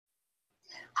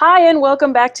Hi, and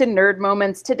welcome back to Nerd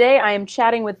Moments. Today I am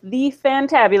chatting with the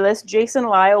fantabulous Jason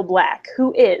Lyle Black,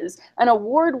 who is an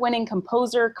award-winning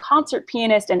composer, concert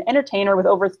pianist, and entertainer with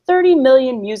over 30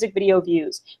 million music video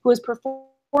views, who has performed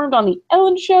on The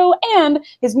Ellen Show, and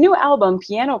his new album,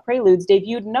 Piano Preludes,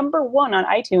 debuted #1 on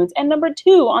iTunes and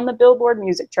 #2 on the Billboard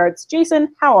music charts.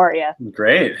 Jason, how are you?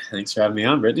 Great. Thanks for having me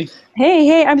on, Brittany.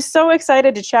 Hey, I'm so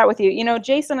excited to chat with you. You know,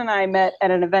 Jason and I met at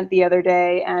an event the other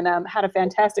day and had a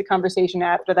fantastic conversation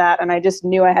after that, and I just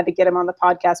knew I had to get him on the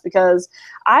podcast because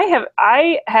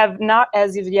I have not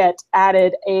as of yet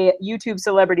added a YouTube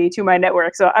celebrity to my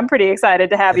network, so I'm pretty excited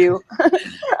to have you.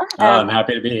 I'm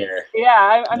happy to be here.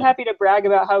 Yeah, I'm happy to brag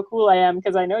about how cool I am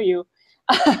because I know you.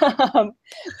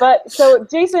 But so,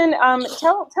 Jason,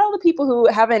 tell the people who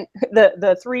haven't,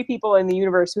 the three people in the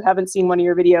universe who haven't seen one of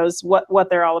your videos, what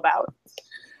they're all about.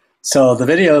 So the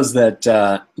videos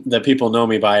that people know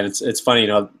me by, and it's funny, you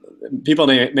know, people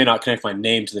may not connect my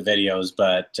name to the videos,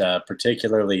 but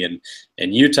particularly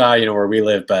in Utah, you know, where we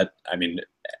live, but I mean,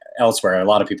 elsewhere, a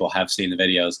lot of people have seen the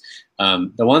videos.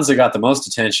 The ones that got the most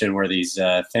attention were these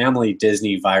family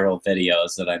Disney viral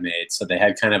videos that I made. So they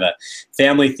had kind of a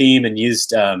family theme and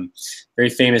used very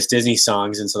famous Disney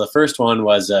songs. And so the first one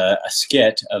was a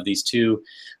skit of these two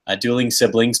dueling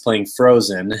siblings playing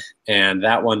Frozen, and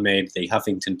that one made the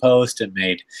Huffington Post. It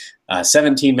made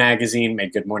 17 magazine,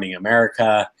 made Good Morning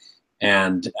America,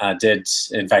 and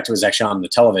in fact, it was actually on the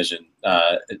television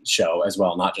show as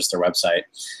well, not just their website.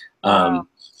 Wow.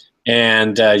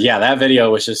 And yeah, that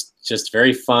video was just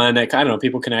very fun. I don't know,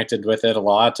 people connected with it a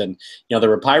lot, and you know,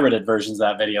 there were pirated versions of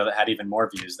that video that had even more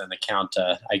views than the count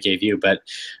I gave you. But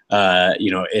you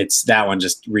know, that one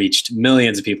just reached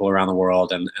millions of people around the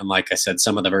world, and like I said,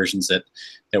 some of the versions that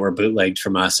were bootlegged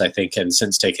from us, I think, and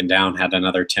since taken down, had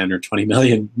another 10 or 20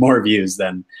 million more views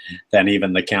than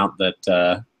even the count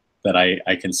that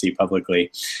I can see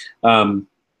publicly. And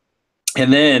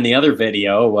then the other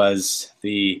video was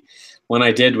the one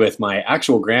I did with my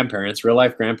actual grandparents, real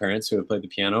life grandparents who have played the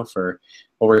piano for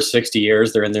over 60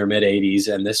 years. They're in their mid 80s,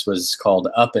 and this was called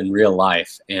Up in Real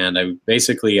Life. And I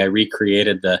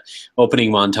recreated the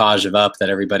opening montage of Up that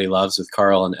everybody loves with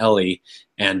Carl and Ellie,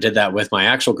 and did that with my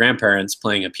actual grandparents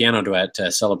playing a piano duet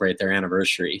to celebrate their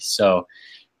anniversary. So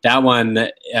that one,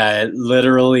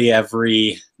 literally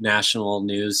every national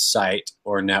news site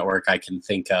or network I can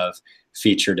think of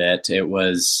featured it. It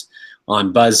was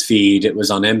on BuzzFeed, it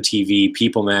was on MTV,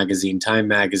 People Magazine, Time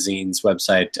Magazine's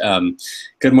website,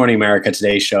 Good Morning America,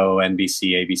 Today Show,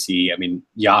 NBC, ABC, I mean,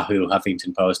 Yahoo,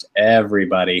 Huffington Post,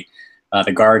 everybody,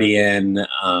 The Guardian,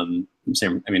 I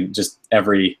mean, just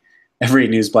every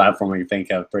news platform we can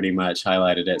think of pretty much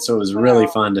highlighted it. So it was really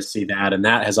fun to see that, and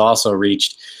that has also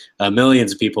reached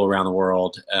millions of people around the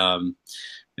world,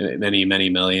 many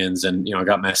millions, and you know, I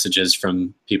got messages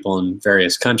from people in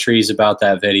various countries about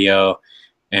that video.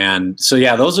 And so,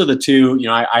 yeah, those are the two. You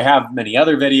know, I have many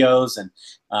other videos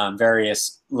and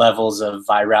various levels of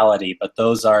virality, but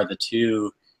those are the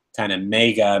two kind of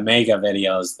mega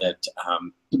videos that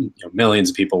you know,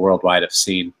 millions of people worldwide have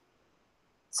seen.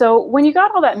 So when you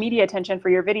got all that media attention for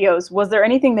your videos, was there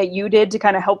anything that you did to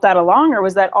kind of help that along, or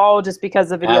was that all just because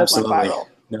the videos Absolutely. went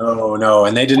viral? No,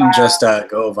 and they didn't just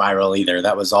go viral either.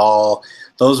 That was all.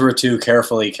 Those were two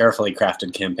carefully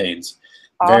crafted campaigns.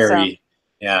 Awesome.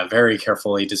 Very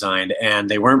carefully designed, and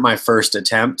they weren't my first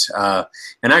attempt,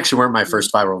 and actually weren't my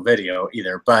first viral video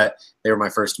either, but they were my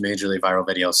first majorly viral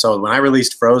video. So when I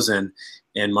released Frozen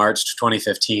in March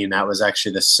 2015, that was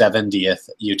actually the 70th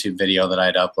YouTube video that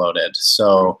I'd uploaded.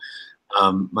 So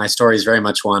my story is very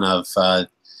much one of,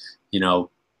 you know,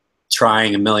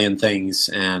 trying a million things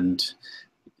and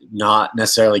not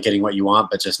necessarily getting what you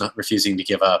want, but just not refusing to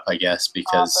give up, I guess,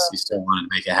 because you still wanted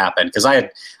to make it happen. Because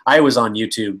I was on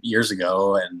YouTube years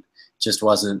ago, and just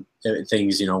wasn't,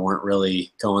 things, you know, weren't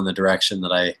really going the direction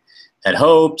that I had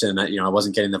hoped, and you know, I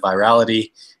wasn't getting the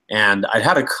virality. And I'd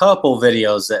had a couple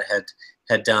videos that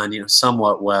had done, you know,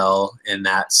 somewhat well in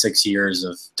that 6 years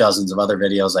of dozens of other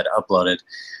videos I'd uploaded.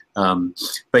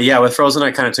 But yeah, with Frozen,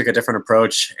 I kind of took a different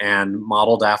approach and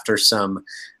modeled after some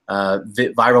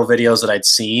viral videos that I'd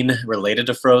seen related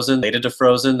to Frozen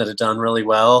that had done really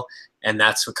well, and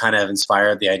that's what kind of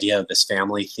inspired the idea of this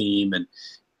family theme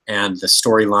and the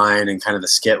storyline and kind of the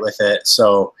skit with it.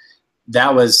 So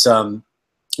that was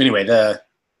anyway, the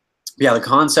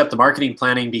concept, the marketing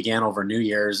planning began over New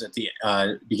Year's at the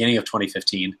beginning of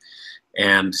 2015.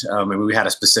 And we had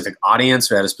a specific audience.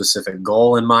 We had a specific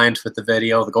goal in mind with the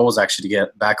video. The goal was actually to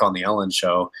get back on the Ellen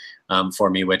Show for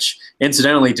me, which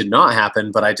incidentally did not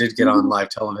happen, but I did get on live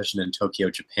television in Tokyo,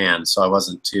 Japan. So I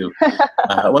wasn't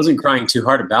crying too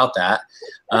hard about that.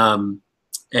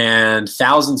 and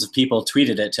thousands of people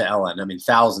tweeted it to Ellen. I mean,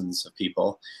 thousands of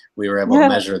people. We were able to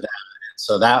measure that.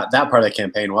 So that part of the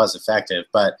campaign was effective.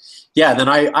 But yeah, then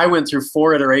I went through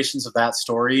 4 iterations of that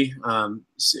story.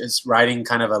 It's writing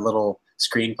kind of a little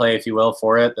screenplay, if you will,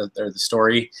 for it, the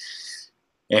story.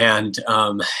 And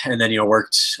then, you know,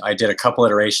 I did a couple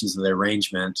iterations of the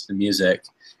arrangement, the music.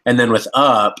 And then with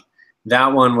Up,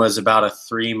 that one was about a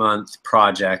 3-month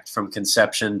project from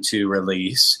conception to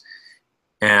release.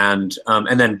 And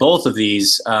then both of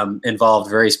these involved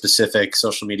very specific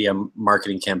social media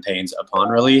marketing campaigns upon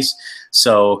release.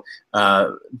 So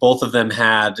both of them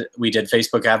we did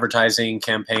Facebook advertising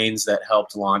campaigns that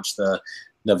helped launch the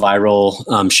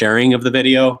viral sharing of the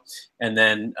video. And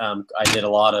then I did a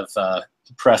lot of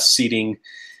press seeding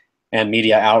and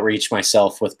media outreach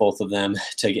myself with both of them.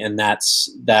 And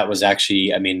that was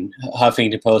actually, I mean,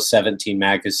 Huffington Post, 17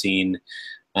 Magazine,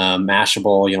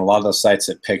 Mashable, you know, a lot of those sites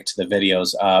that picked the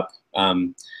videos up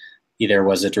either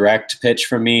was a direct pitch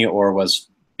from me or was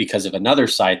because of another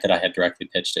site that I had directly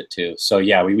pitched it to. So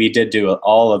yeah, we did do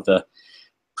all of the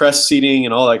press seeding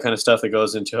and all that kind of stuff that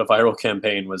goes into a viral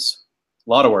campaign. Was a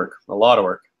lot of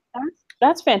work.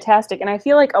 That's fantastic. And I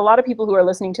feel like a lot of people who are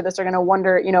listening to this are going to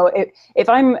wonder, you know, if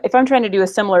I'm trying to do a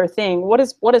similar thing, what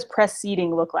does press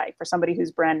seeding look like for somebody who's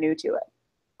brand new to it?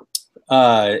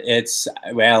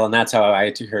 And that's how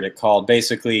I heard it called.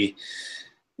 Basically,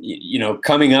 you know,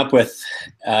 coming up with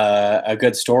a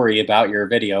good story about your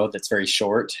video that's very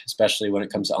short, especially when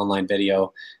it comes to online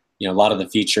video. You know, a lot of the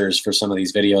features for some of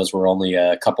these videos were only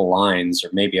a couple lines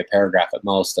or maybe a paragraph at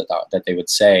most that they would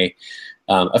say.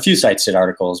 A few sites did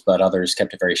articles, but others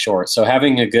kept it very short. So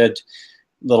having a good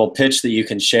little pitch that you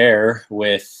can share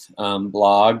with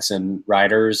blogs and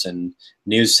writers and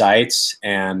news sites,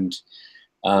 and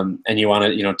you want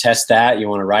to, you know, test that. You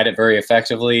want to write it very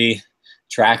effectively,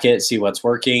 track it, see what's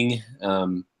working,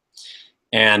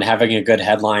 and having a good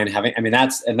headline.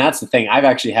 That's the thing. I've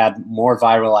actually had more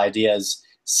viral ideas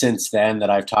since then that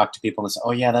I've talked to people and say,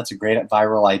 oh yeah, that's a great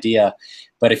viral idea.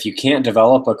 But if you can't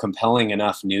develop a compelling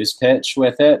enough news pitch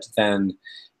with it, then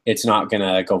it's not going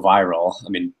to go viral. I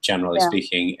mean, generally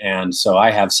speaking. And so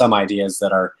I have some ideas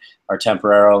that are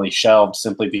temporarily shelved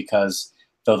simply because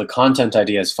though the content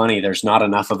idea is funny, there's not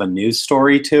enough of a news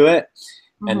story to it.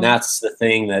 Mm-hmm. And that's the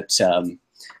thing that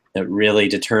that really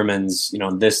determines, you know,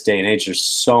 in this day and age, there's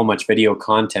so much video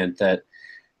content that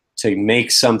to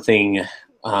make something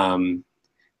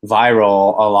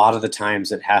viral, a lot of the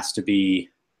times it has to be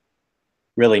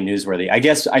really newsworthy. I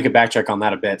guess I could backtrack on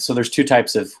that a bit. So there's 2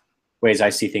 types of ways I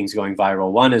see things going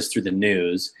viral. One is through the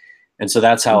news. And so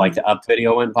that's how like the Up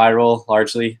video went viral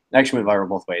largely. It actually went viral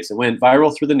both ways. It went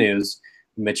viral through the news,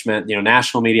 which meant, you know,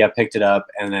 national media picked it up,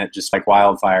 and it just like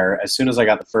wildfire. As soon as I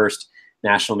got the first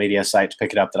national media site to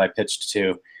pick it up that I pitched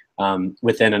to,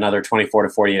 within another 24 to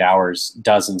 48 hours,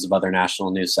 dozens of other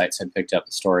national news sites had picked up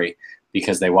the story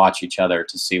because they watch each other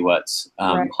to see what's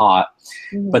hot.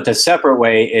 Mm-hmm. But the separate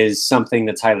way is something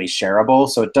that's highly shareable.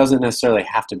 So it doesn't necessarily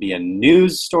have to be a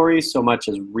news story so much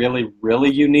as really, really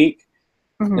unique.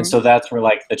 Mm-hmm. And so that's where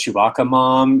like the Chewbacca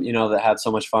mom, you know, that had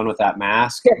so much fun with that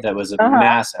mask, that was a one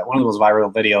of the most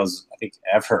viral videos I think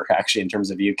ever actually in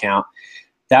terms of view count.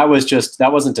 That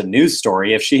wasn't a news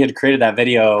story. If she had created that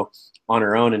video on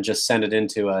her own and just sent it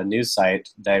into a news site,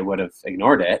 they would have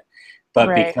ignored it.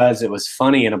 But because it was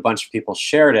funny and a bunch of people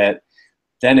shared it,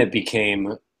 then it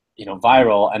became, you know,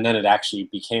 viral, and then it actually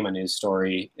became a news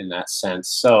story in that sense.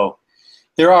 So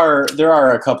there are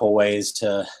a couple ways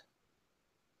to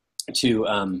do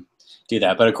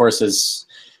that. But of course, as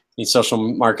any social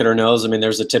marketer knows, I mean,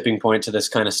 there's a tipping point to this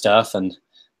kind of stuff, and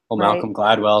Malcolm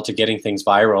Gladwell to getting things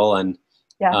viral. And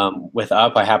with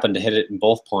Up, I happened to hit it in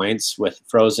both points. With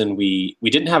Frozen, we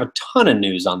didn't have a ton of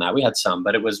news on that. We had some,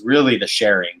 but it was really the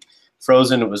sharing.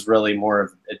 Frozen, it was really more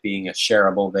of it being a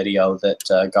shareable video that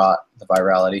got the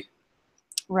virality.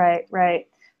 Right.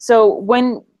 So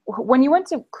when you went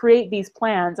to create these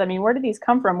plans, I mean, where did these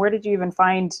come from? Where did you even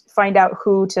find out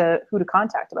who to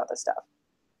contact about this stuff?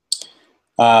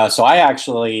 So I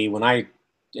actually,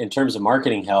 in terms of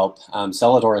marketing help,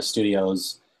 Celadora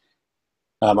Studios,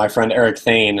 my friend Eric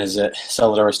Thane is at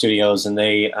Celadora Studios, and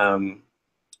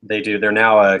they're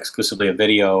now exclusively a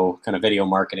video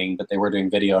marketing, but they were doing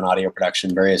video and audio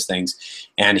production, various things.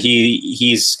 And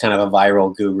he's kind of a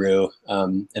viral guru,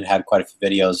 and had quite a few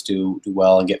videos do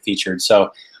well and get featured.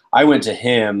 So I went to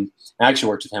him. I actually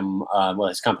worked with him,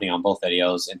 his company on both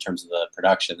videos in terms of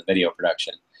the video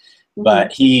production. Mm-hmm.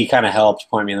 But he kind of helped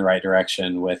point me in the right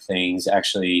direction with things.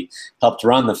 Actually helped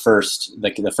run the first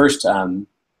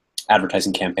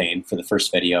advertising campaign for the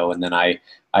first video, and then I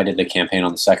did the campaign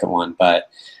on the second one. But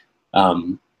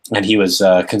and he was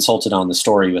consulted on the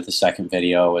story with the second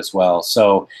video as well.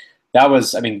 So that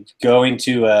was, I mean, going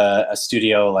to a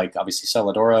studio like obviously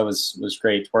Celadora was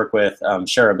great to work with.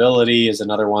 Shareability is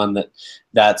another one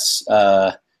that's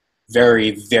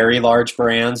very, very large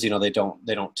brands. You know, they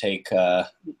don't take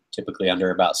typically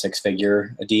under about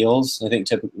 6-figure deals, I think,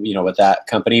 typically, you know, with that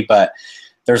company. But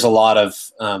there's a lot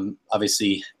of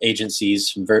obviously agencies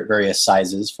from various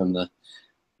sizes, from the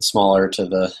smaller to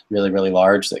the really, really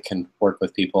large, that can work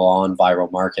with people on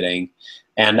viral marketing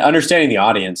and understanding the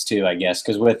audience too, I guess,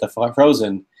 because with the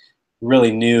Frozen,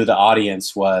 really knew the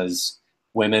audience was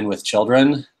women with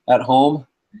children at home,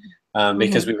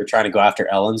 because we were trying to go after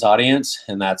Ellen's audience,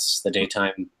 and that's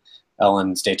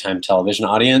Ellen's daytime television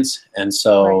audience. And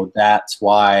so that's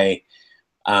why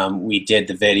we did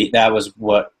the video. That was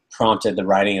what prompted the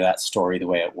writing of that story the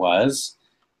way it was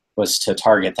to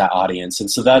target that audience.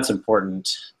 And so that's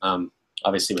important,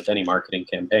 obviously, with any marketing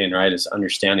campaign, right, is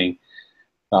understanding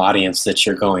the audience that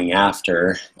you're going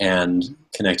after and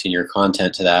connecting your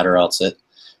content to that, or else it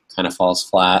kind of falls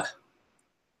flat.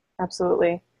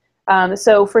 Absolutely.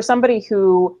 So for somebody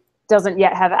who doesn't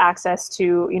yet have access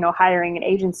to, you know, hiring an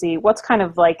agency, what's kind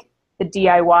of like the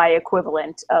DIY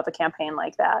equivalent of a campaign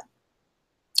like that?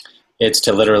 It's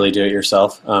to literally do it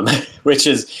yourself, which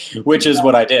is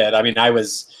what I did. I mean,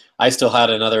 I still had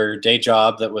another day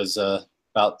job that was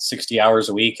about 60 hours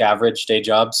a week, average day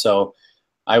job. So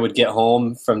I would get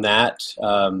home from that.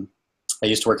 I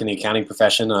used to work in the accounting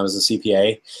profession. I was a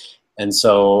CPA. And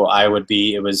so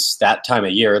it was that time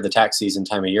of year, the tax season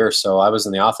time of year. So I was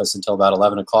in the office until about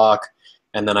 11 o'clock.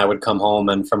 And then I would come home,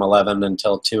 and from 11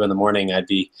 until 2 in the morning, I'd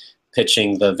be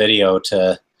pitching the video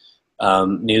to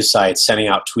news sites, sending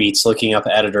out tweets, looking up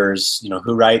editors, you know,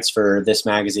 who writes for this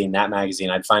magazine, that magazine.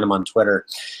 I'd find them on Twitter,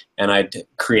 and I'd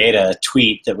create a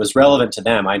tweet that was relevant to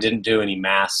them. I didn't do any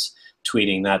mass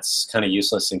tweeting. That's kind of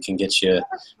useless and can get you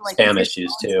spam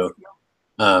issues too.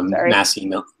 Mass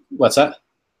email. What's that?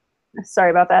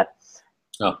 Sorry about that.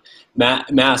 Oh,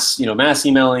 mass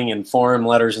emailing and forum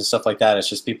letters and stuff like that. It's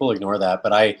just people ignore that.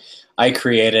 But I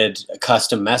created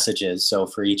custom messages. So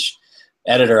for each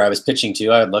editor I was pitching to,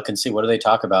 I would look and see, what do they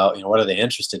talk about? You know, what are they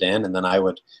interested in? And then I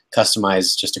would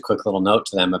customize just a quick little note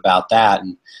to them about that,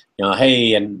 and, you know,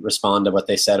 hey, and respond to what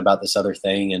they said about this other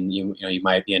thing. And you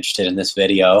might be interested in this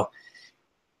video.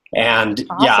 And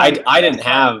awesome. Yeah, I didn't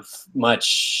have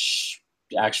much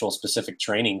actual specific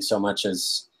training, so much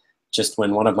as just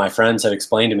when one of my friends had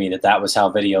explained to me that was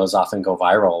how videos often go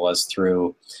viral, was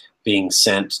through being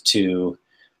sent to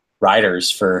writers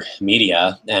for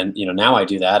media. And, you know, now I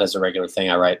do that as a regular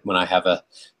thing. I write, when I have a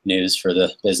news for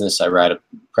the business, I write a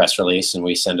press release and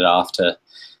we send it off to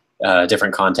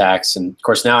different contacts. And of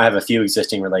course, now I have a few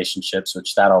existing relationships,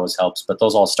 which that always helps. But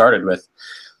those all started with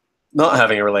not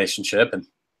having a relationship and,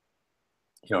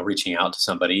 you know, reaching out to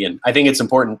somebody. And I think it's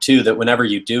important too that whenever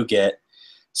you do get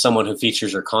someone who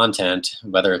features your content,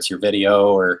 whether it's your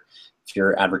video or if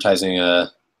you're advertising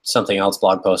something else,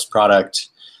 blog post, product,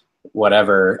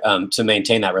 whatever, to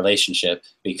maintain that relationship,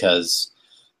 because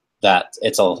that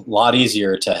it's a lot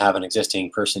easier to have an existing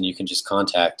person you can just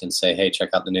contact and say, hey,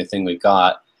 check out the new thing we've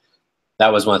got.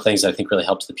 That was one of the things that I think really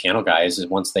helped the Piano Guys, is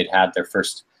once they'd had their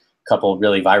first couple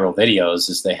really viral videos,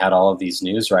 is they had all of these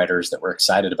news writers that were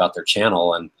excited about their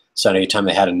channel. And so anytime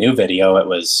they had a new video, it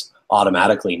was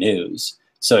automatically news.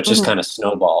 So it just kind of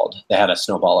snowballed. They had a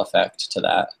snowball effect to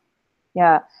that.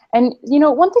 Yeah. And, you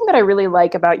know, one thing that I really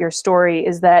like about your story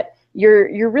is that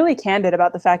you're really candid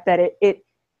about the fact that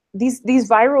these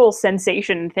viral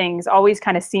sensation things always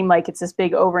kind of seem like it's this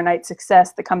big overnight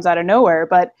success that comes out of nowhere.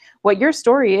 But what your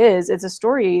story is, it's a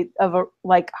story of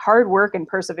like hard work and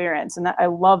perseverance. And I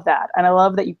love that. And I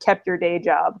love that you kept your day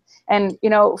job. And, you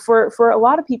know, for a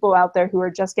lot of people out there who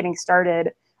are just getting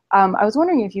started, I was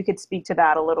wondering if you could speak to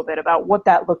that a little bit, about what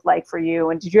that looked like for you.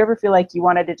 And did you ever feel like you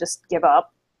wanted to just give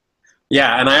up?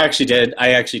 Yeah, and I actually did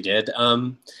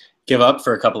give up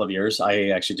for a couple of years. I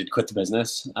actually did quit the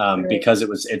business because it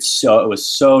was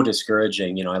so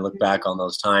discouraging. You know, I look back on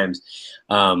those times.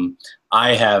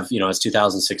 I have, you know, it's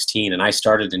 2016, and I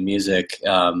started in music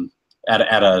at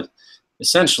a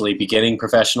essentially beginning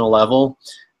professional level.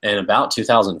 And about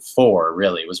 2004,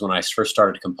 really, was when I first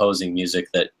started composing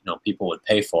music that, you know, people would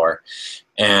pay for,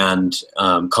 and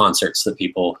concerts that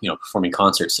people, you know, performing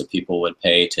concerts that people would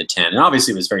pay to attend. And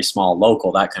obviously, it was very small,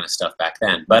 local, that kind of stuff back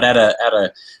then. But at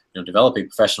a you know, developing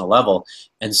professional level.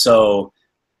 And so,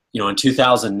 you know, in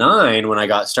 2009, when I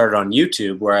got started on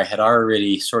YouTube, where I had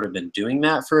already sort of been doing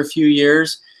that for a few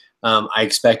years, I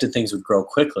expected things would grow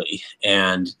quickly,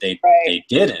 and they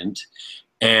didn't.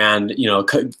 And, you know,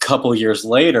 a couple years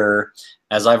later,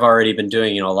 as I've already been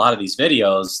doing, you know, a lot of these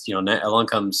videos, you know, along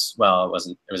comes, well,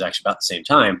 it was actually about the same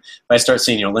time, but I start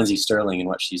seeing, you know, Lindsay Sterling and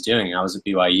what she's doing. I was at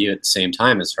BYU at the same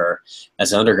time as her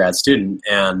as an undergrad student,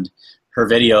 and her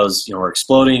videos, you know, were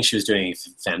exploding. She was doing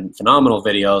phenomenal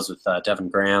videos with Devin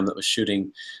Graham that was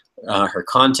shooting her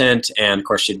content, and of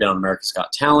course she'd been on America's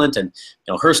Got Talent, and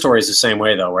you know her story is the same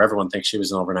way though, where everyone thinks she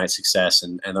was an overnight success,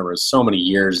 and there was so many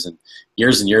years and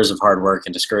years of hard work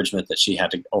and discouragement that she had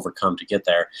to overcome to get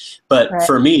there. But Right.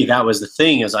 for me, that was the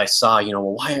thing, as I saw, you know,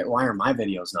 well, why are my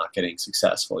videos not getting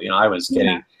successful? You know, I was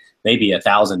getting maybe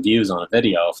 1,000 views on a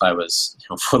video if I was, you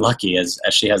know, lucky, as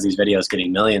she has these videos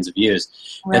getting millions of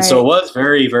views. Right. And so it was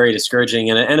very, very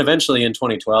discouraging. And eventually in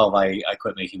 2012, I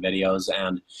quit making videos.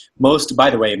 And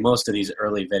by the way, most of these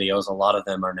early videos, a lot of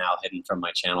them are now hidden from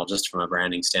my channel, just from a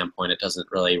branding standpoint. It doesn't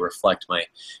really reflect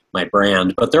my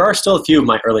brand. But there are still a few of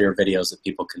my earlier videos that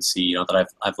people can see, you know, that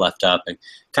I've left up, and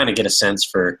kind of get a sense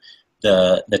for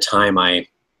the time I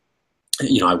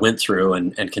went through,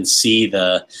 and can see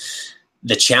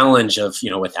the challenge of,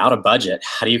 you know, without a budget,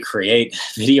 how do you create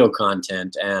video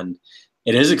content? And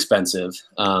it is expensive.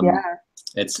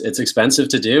 It's expensive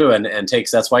to do, and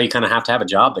that's why you kind of have to have a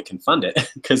job that can fund it,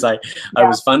 because I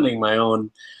was funding my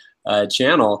own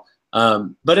channel.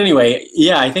 But anyway,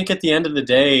 yeah, I think at the end of the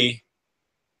day,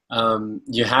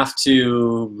 you have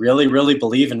to really, really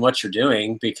believe in what you're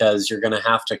doing, because you're going to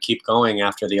have to keep going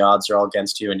after the odds are all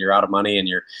against you and you're out of money and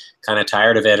you're kind of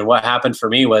tired of it. And what happened for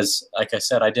me was, like I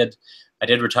said, I did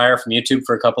retire from YouTube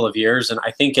for a couple of years, and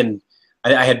I think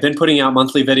I had been putting out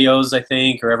monthly videos, I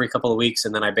think, or every couple of weeks,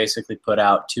 and then I basically put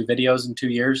out 2 videos in 2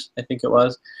 years, I think it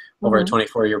was, over a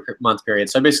 24-month period.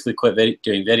 So I basically quit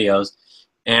doing videos,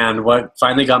 and what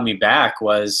finally got me back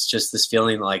was just this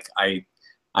feeling like I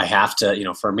have to, you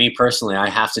know, for me personally, I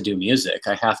have to do music.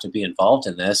 I have to be involved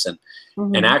in this, and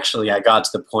actually I got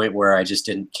to the point where I just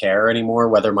didn't care anymore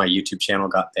whether my YouTube channel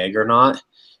got big or not.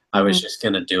 I was just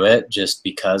going to do it just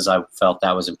because I felt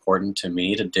that was important to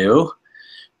me to do.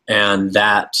 And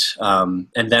and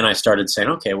then I started saying,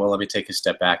 okay, well, let me take a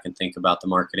step back and think about the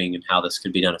marketing and how this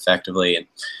could be done effectively. And,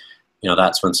 you know,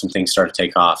 that's when some things started to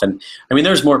take off. And I mean,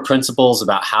 there's more principles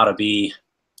about how to be,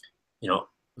 you know,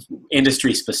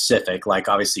 industry specific, like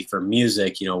obviously for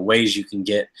music, you know, ways you can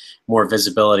get more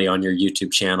visibility on your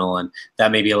YouTube channel. And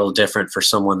that may be a little different for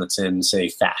someone that's in, say,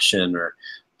 fashion, or,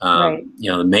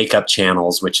 you know, the makeup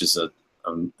channels, which is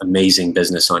an amazing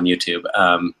business on YouTube.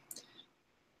 And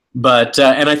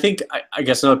I think, I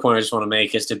guess another point I just want to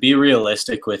make is to be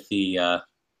realistic with the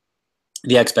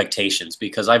expectations,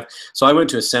 because I went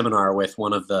to a seminar with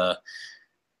one of the,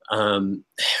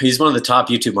 he's one of the top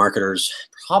YouTube marketers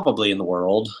probably in the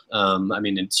world. I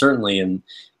mean, certainly in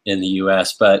the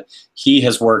US, but he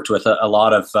has worked with a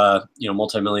lot of, you know,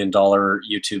 multi-million-dollar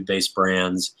YouTube-based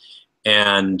brands,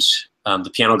 and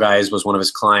the Piano Guys was one of his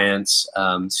clients.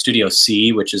 Studio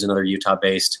C, which is another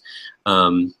Utah-based,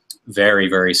 very,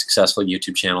 very successful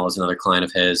YouTube channel, is another client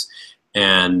of his.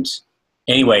 And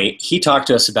anyway, he talked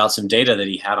to us about some data that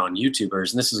he had on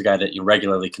YouTubers, and this is a guy that, you know,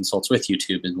 regularly consults with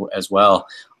YouTube as well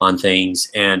on things.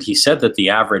 And he said that the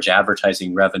average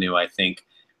advertising revenue, I think,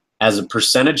 as a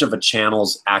percentage of a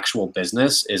channel's actual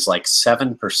business, is like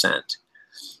 7%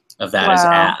 of that is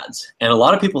ads. And a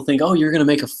lot of people think, oh, you're going to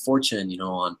make a fortune, you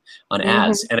know, on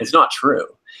ads, and it's not true.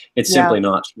 It's simply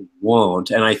not true.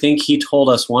 Won't. And I think he told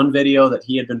us one video that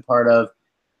he had been part of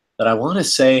that I want to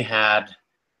say had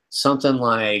something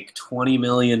like 20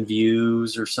 million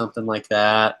views or something like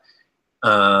that,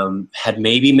 had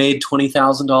maybe made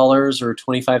 $20,000 or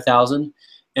 $25,000.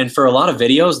 And for a lot of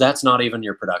videos, that's not even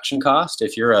your production cost.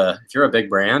 If you're a big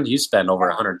brand, you spend over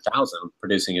 100,000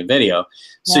 producing a video.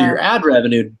 So your ad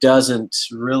revenue doesn't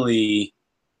really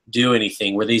do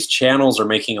anything. Where these channels are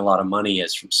making a lot of money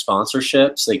is from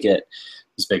sponsorships. They get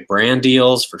these big brand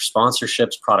deals for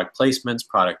sponsorships, product placements,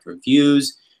 product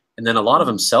reviews, and then a lot of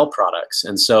them sell products.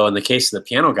 And so in the case of the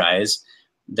Piano Guys,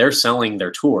 they're selling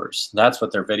their tours. That's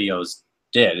what their videos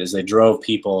did, is they drove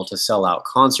people to sell out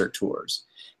concert tours.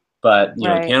 But you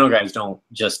know, the Piano Guys don't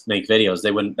just make videos.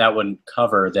 That wouldn't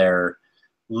cover their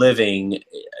living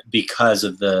because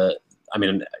of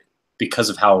because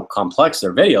of how complex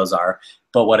their videos are.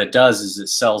 But what it does is it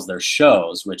sells their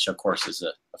shows, which of course is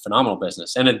a phenomenal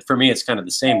business. And for me, it's kind of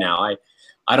the same now.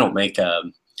 I don't make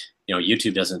you know,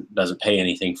 YouTube doesn't pay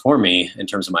anything for me in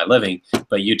terms of my living,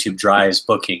 but YouTube drives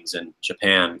bookings in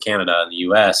Japan, Canada, and the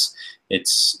US.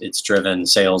 It's driven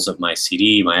sales of my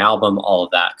CD, my album, all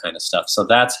of that kind of stuff. So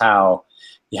that's how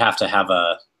you have to have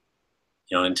a,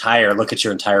 you know, look at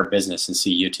your entire business and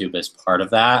see YouTube as part of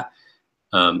that.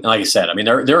 Like I said, I mean,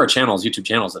 there are channels, YouTube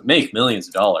channels, that make millions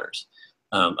of dollars,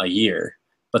 a year.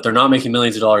 But they're not making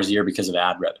millions of dollars a year because of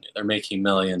ad revenue. They're making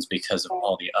millions because of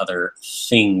all the other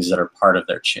things that are part of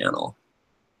their channel.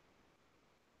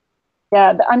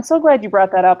 Yeah, I'm so glad you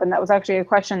brought that up, and that was actually a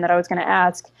question that I was going to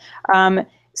ask.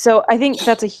 So I think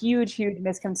that's a huge, huge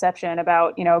misconception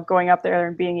about, you know, going up there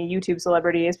and being a YouTube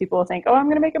celebrity is people think, oh, I'm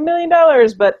going to make $1 million.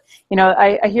 But, you know,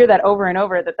 I hear that over and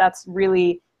over that that's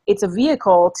really, it's a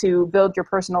vehicle to build your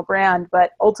personal brand,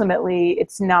 but ultimately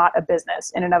it's not a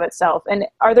business in and of itself. And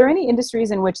are there any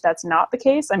industries in which that's not the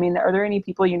case? I mean, are there any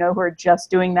people you know who are just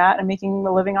doing that and making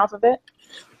a living off of it?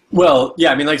 Well,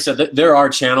 yeah, I mean, like I said, there are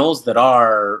channels that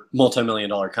are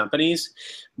multi-million-dollar companies,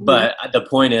 but the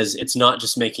point is, it's not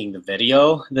just making the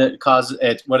video that causes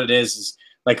it. What it is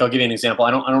like, I'll give you an example.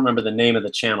 I don't remember the name of the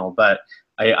channel, but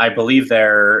I believe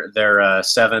they're a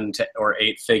 7 or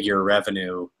 8 figure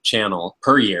revenue channel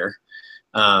per year,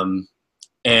 and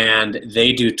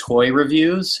they do toy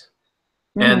reviews.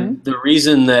 And the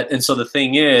reason that, and so the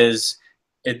thing is,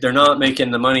 they're not making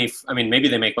the money. I mean, maybe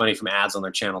they make money from ads on their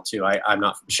channel too. I'm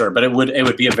not sure, but it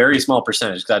would be a very small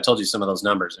percentage, because I told you some of those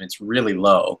numbers. I mean, it's really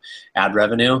low ad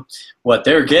revenue. What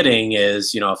they're getting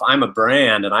is, you know, if I'm a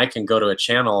brand and I can go to a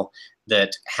channel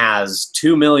that has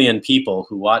 2 million people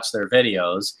who watch their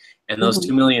videos, and those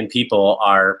 2 million people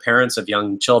are parents of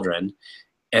young children,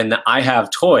 and I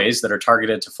have toys that are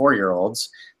targeted to 4-year-olds,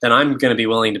 then I'm going to be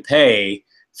willing to pay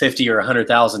 $50,000 or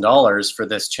 $100,000 for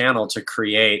this channel to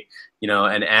create, you know,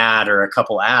 an ad or a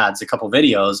couple ads, a couple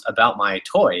videos about my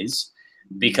toys,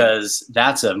 because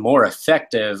that's a more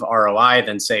effective ROI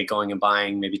than, say, going and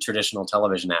buying maybe traditional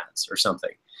television ads or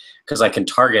something, because I can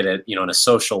target it, you know, in a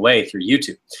social way through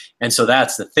YouTube. And so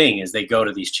that's the thing, is they go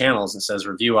to these channels and says,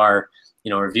 review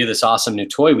this awesome new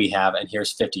toy we have, and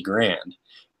here's 50 grand.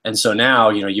 And so now,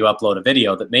 you know, you upload a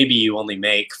video that maybe you only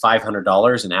make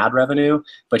 $500 in ad revenue,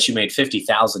 but you made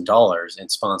 $50,000 in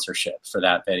sponsorship for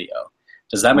that video.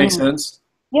 Does that make sense?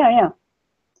 Yeah, yeah.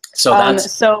 So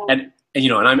that's and you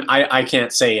know, and I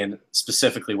can't say in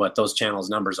specifically what those channels'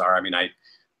 numbers are. I mean,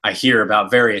 I hear about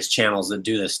various channels that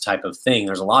do this type of thing.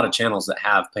 There's a lot of channels that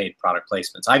have paid product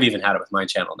placements. I've even had it with my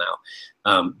channel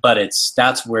now, but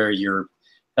that's where your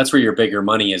bigger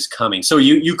money is coming. So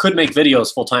you could make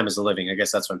videos full time as a living. I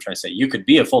guess that's what I'm trying to say. You could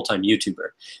be a full time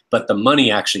YouTuber, but the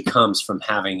money actually comes from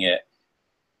having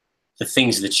the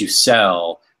things that you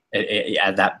sell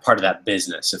at that part of that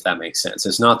business, if that makes sense.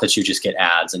 It's not that you just get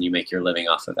ads and you make your living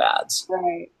off of ads.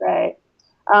 Right, right.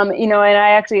 You know,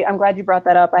 and I'm glad you brought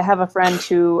that up. I have a friend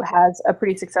who has a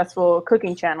pretty successful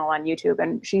cooking channel on YouTube,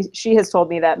 and she has told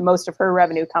me that most of her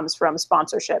revenue comes from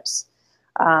sponsorships.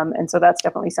 And so that's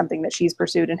definitely something that she's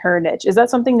pursued in her niche. Is that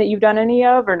something that you've done any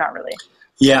of, or not really?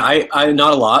 Yeah, I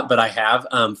not a lot, but I have.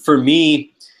 For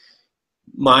me,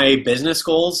 my business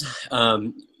goals,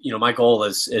 you know, my goal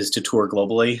is to tour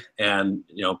globally and,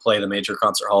 you know, play the major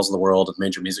concert halls of the world at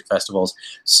major music festivals.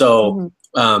 So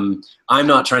I'm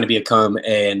not trying to become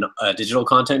a digital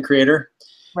content creator.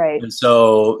 Right. And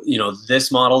so, you know,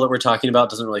 this model that we're talking about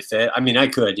doesn't really fit. I mean, I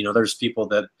could, you know, there's people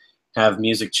that have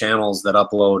music channels that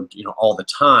upload, you know, all the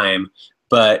time.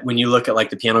 But when you look at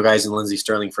like the Piano Guys and Lindsey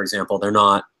Sterling, for example, they're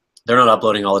not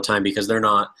uploading all the time because they're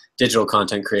not digital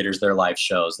content creators. They're live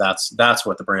shows. That's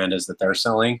what the brand is that they're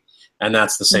selling. And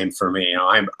that's the same for me. You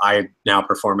know, I'm now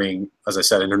performing, as I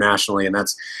said, internationally, and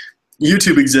that's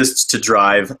YouTube exists to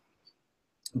drive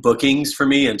bookings for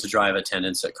me and to drive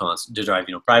attendance at to drive,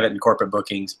 you know, private and corporate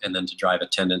bookings, and then to drive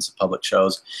attendance at public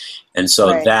shows. And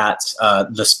so that's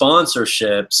the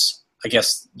sponsorships. I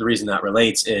guess the reason that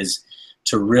relates is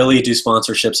to really do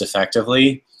sponsorships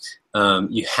effectively,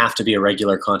 you have to be a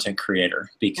regular content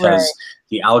creator, because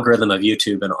the algorithm of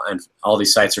YouTube and all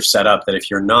these sites are set up that if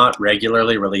you're not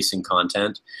regularly releasing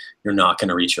content, you're not going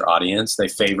to reach your audience. They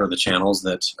favor the channels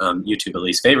that YouTube at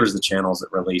least favors the channels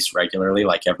that release regularly,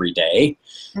 like every day.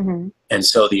 And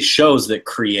so these shows that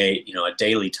create, you know, a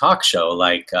daily talk show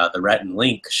like the Rhett and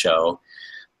Link show,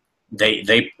 I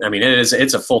mean,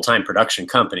 it's a full-time production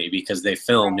company, because they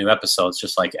film new episodes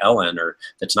just like Ellen or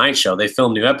The Tonight Show. They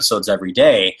film new episodes every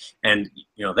day, and,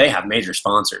 you know, they have major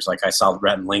sponsors. Like I saw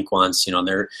Rhett and Link once, you know,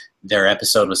 their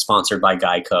episode was sponsored by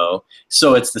Geico.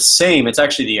 So it's the same. It's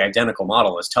actually the identical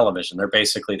model as television. They're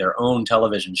basically their own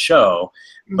television show,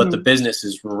 but the business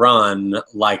is run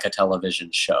like a television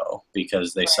show,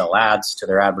 because they sell ads to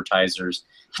their advertisers.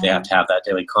 They have to have that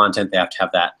daily content. They have to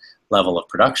have that level of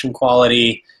production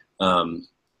quality.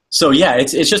 So yeah,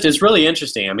 it's really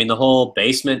interesting. I mean, the whole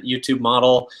basement YouTube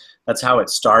model, that's how it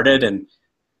started. And,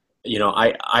 you know,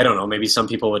 I don't know, maybe some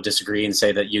people would disagree and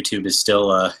say that YouTube is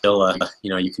still a,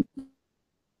 you know, you can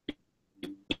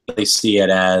really see it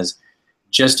as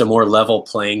just a more level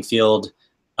playing field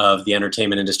of the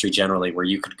entertainment industry generally, where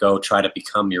you could go try to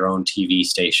become your own TV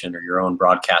station or your own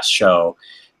broadcast show,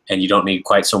 and you don't need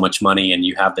quite so much money, and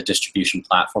you have the distribution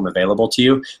platform available to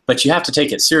you. But you have to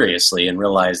take it seriously and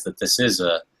realize that this is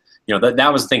a,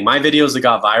 that was the thing. My videos that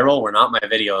got viral were not my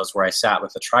videos where I sat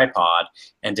with a tripod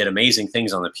and did amazing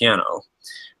things on the piano.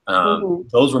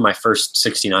 Those were my first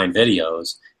 69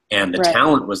 videos, and the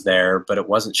talent was there, but it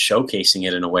wasn't showcasing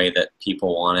it in a way that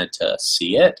people wanted to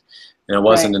see it. And it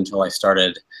wasn't until I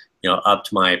started,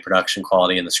 upped my production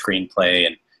quality and the screenplay.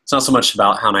 And it's not so much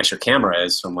about how nice your camera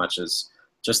is so much as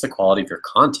just the quality of your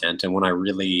content. And when I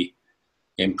really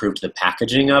improved the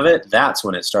packaging of it, that's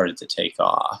when it started to take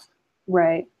off.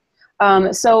 Right.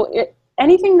 So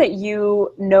anything that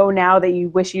you know now that you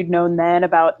wish you'd known then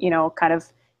about, kind of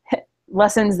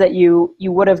lessons that you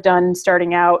would have done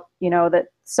starting out, that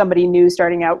somebody new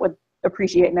starting out would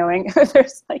appreciate knowing?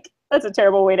 There's that's a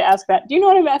terrible way to ask that. Do you know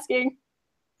what I'm asking?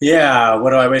 Yeah.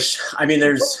 What do I wish? I mean,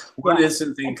 there's one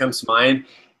instant thing that comes to mind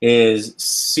is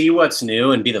see what's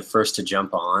new and be the first to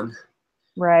jump on.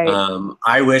 Right.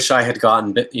 I wish I had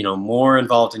gotten, more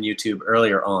involved in YouTube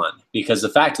earlier on, because the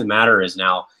fact of the matter is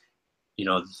now,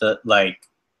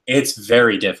 it's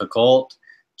very difficult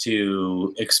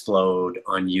to explode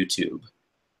on YouTube.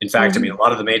 In fact, I mean, a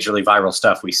lot of the majorly viral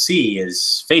stuff we see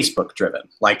is Facebook driven,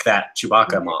 like that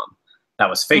Chewbacca mom. That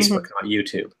was Facebook, not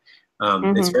YouTube.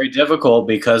 It's very difficult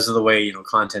because of the way,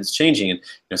 content's changing. And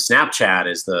Snapchat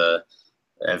is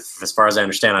as far as I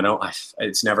understand,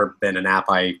 it's never been an app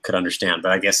I could understand,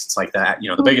 but I guess it's like that,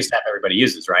 the biggest app everybody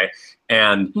uses, right?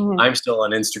 And I'm still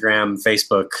an Instagram,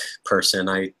 Facebook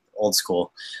person. Old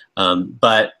school.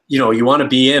 But you want to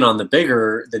be in on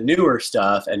the newer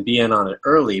stuff and be in on it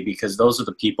early, because those are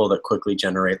the people that quickly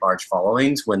generate large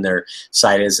followings when their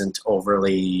site isn't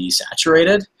overly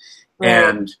saturated. Right.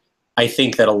 And I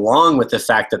think that along with the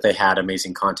fact that they had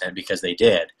amazing content, because they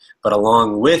did, but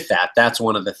along with that, that's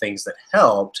one of the things that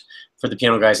helped for the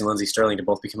Piano Guys and Lindsey Sterling to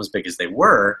both become as big as they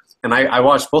were. And I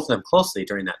watched both of them closely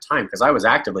during that time, because I was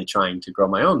actively trying to grow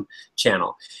my own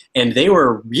channel. And they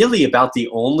were really about the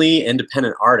only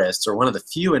independent artists, or one of the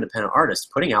few independent artists,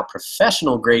 putting out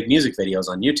professional grade music videos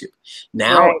on YouTube.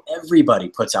 Now everybody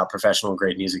puts out professional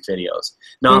grade music videos,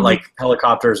 not like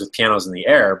helicopters with pianos in the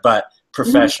air, but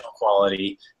professional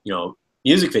quality,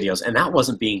 music videos. And that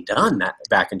wasn't being done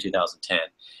back in 2010.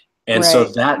 And so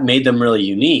that made them really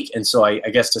unique. And so I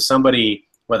guess to somebody,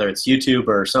 whether it's YouTube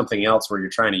or something else where you're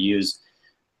trying to use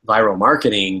viral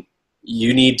marketing,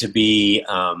 you need to be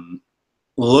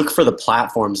look for the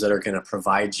platforms that are going to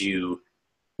provide you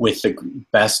with the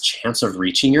best chance of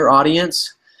reaching your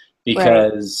audience,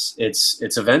 because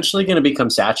it's eventually going to become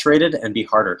saturated and be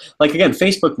harder. Like, again,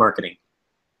 Facebook marketing.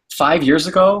 5 years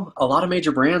ago, a lot of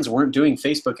major brands weren't doing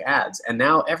Facebook ads, and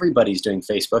now everybody's doing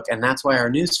Facebook, and that's why our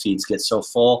news feeds get so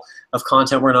full of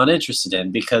content we're not interested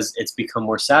in, because it's become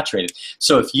more saturated.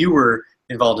 So if you were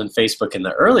involved in Facebook in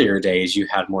the earlier days, you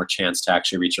had more chance to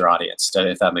actually reach your audience,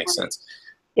 if that makes sense.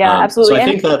 Yeah, absolutely. So I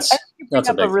think that's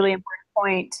a really important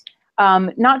point,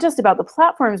 not just about the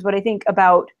platforms, but I think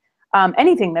about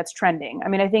anything that's trending. I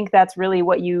mean, I think that's really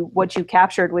what you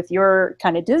captured with your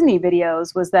kind of Disney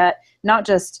videos, was that not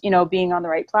just, being on the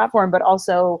right platform, but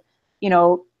also,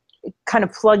 kind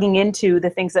of plugging into the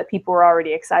things that people were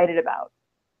already excited about.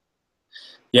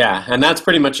 Yeah, and that's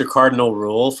pretty much a cardinal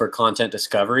rule for content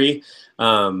discovery.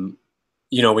 When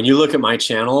you look at my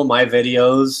channel, my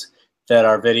videos that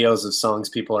are videos of songs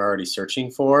people are already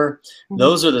searching for,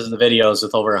 those are the videos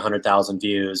with over 100,000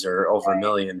 views or over 1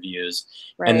 million views.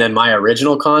 And then my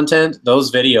original content,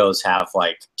 those videos have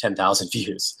like 10,000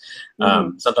 views,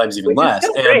 sometimes even less.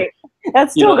 And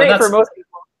that's still great for most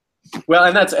people. Well,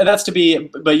 and that's to be,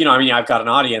 but I've got an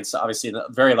audience, obviously a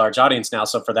very large audience now,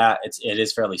 so for that it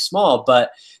is fairly small.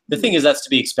 But the thing is, that's to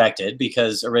be expected,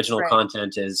 because original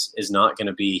content is not going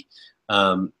to be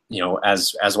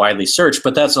as widely searched.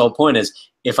 But that's the whole point, is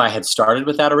if I had started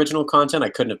with that original content, I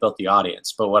couldn't have built the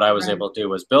audience. But what I was able to do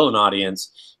was build an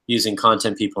audience using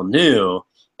content people knew.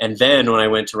 And then when I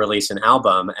went to release an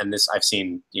album, and this I've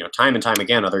seen, time and time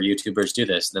again, other YouTubers do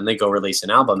this, then they go release an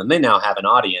album, and they now have an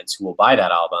audience who will buy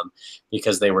that album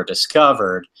because they were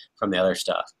discovered from the other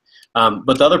stuff.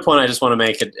 But the other point I just want to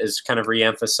make is kind of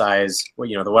reemphasize,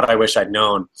 what I wish I'd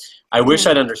known. I wish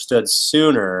I'd understood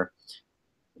sooner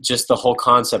just the whole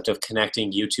concept of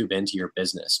connecting YouTube into your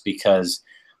business, because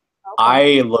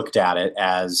I looked at it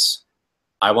as,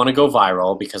 I want to go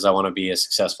viral because I want to be a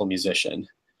successful musician.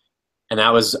 And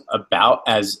that was about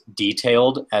as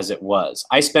detailed as it was.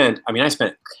 I spent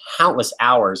countless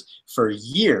hours for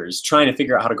years trying to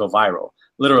figure out how to go viral.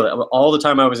 literally all the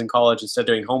time I was in college, instead of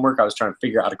doing homework, I was trying to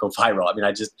figure out how to go viral. I mean,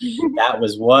 that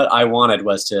was what I wanted,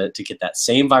 was to get that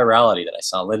same virality that I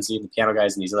saw Lindsay and the Piano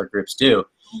Guys and these other groups do.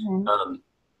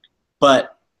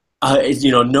 But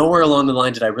nowhere along the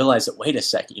line did I realize that, wait a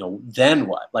second, then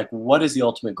what? Like, what is the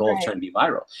ultimate goal of trying to be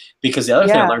viral? Because the other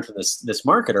thing I learned from this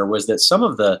marketer was that some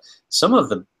of the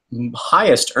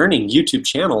highest earning YouTube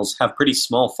channels have pretty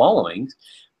small followings,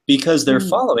 because their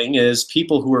following is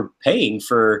people who are paying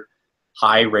for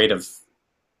high rate of,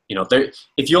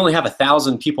 if you only have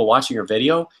 1,000 people watching your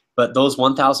video, but those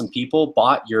 1,000 people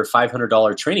bought your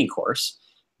 $500 training course,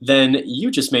 then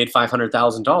you just made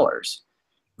 $500,000.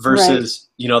 Versus,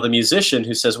 the musician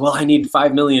who says, well, I need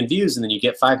 5 million views, and then you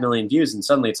get 5 million views, and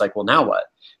suddenly it's like, well, now what?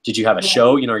 Did you have a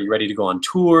show? Are you ready to go on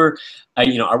tour?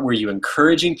 Were you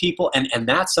encouraging people? And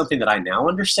that's something that I now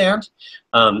understand.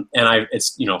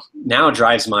 It's now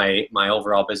drives my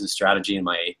overall business strategy and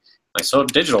my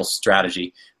digital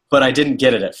strategy, but I didn't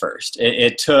get it at first.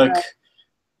 It took,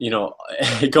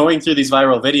 going through these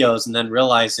viral videos and then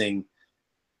realizing,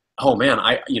 oh man,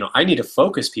 I need to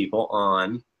focus people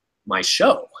on my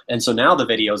show. And so now the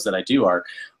videos that I do are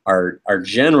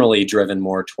generally driven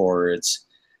more towards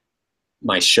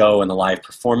my show and the live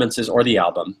performances or the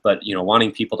album, but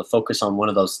wanting people to focus on one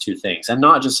of those two things and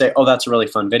not just say, oh, that's a really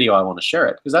fun video, I want to share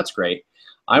it, because that's great.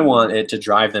 I want it to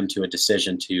drive them to a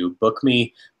decision to book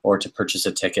me, or to purchase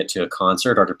a ticket to a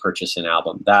concert, or to purchase an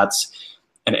album. I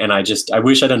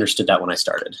wish I'd understood that when I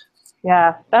started.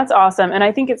 Yeah, that's awesome. And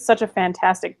I think it's such a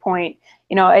fantastic point.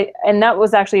 And that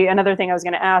was actually another thing I was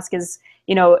going to ask is,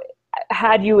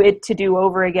 had you it to do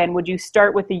over again, would you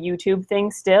start with the YouTube thing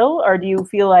still, or do you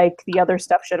feel like the other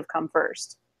stuff should have come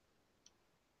first?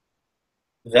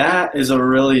 That is a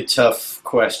really tough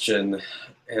question,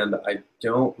 and I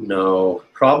don't know.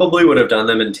 Probably would have done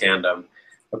them in tandem.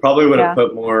 I probably would have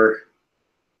put more,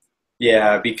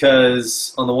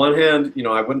 because on the one hand,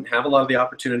 I wouldn't have a lot of the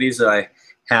opportunities that I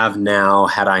have now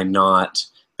had I not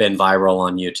been viral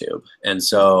on YouTube. And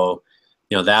so,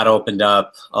 that opened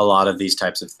up a lot of these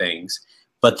types of things.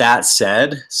 But that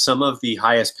said, some of the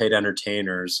highest paid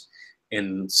entertainers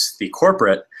in the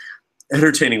corporate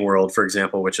entertaining world, for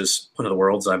example, which is one of the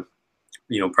worlds I'm,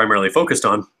 primarily focused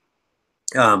on,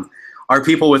 are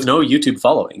people with no YouTube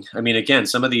following. I mean, again,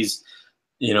 some of these,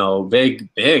 big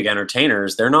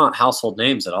entertainers, they're not household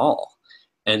names at all.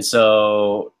 And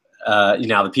so,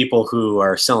 the people who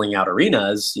are selling out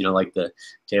arenas, like the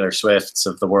Taylor Swifts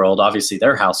of the world, obviously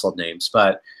they're household names.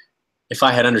 But if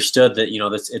I had understood that,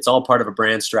 it's all part of a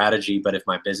brand strategy, but if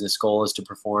my business goal is to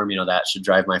perform, that should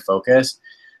drive my focus.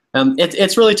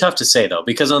 It's really tough to say, though,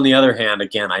 because on the other hand,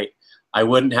 again, I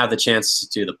wouldn't have the chance to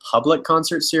do the public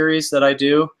concert series that I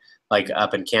do. Like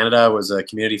up in Canada was a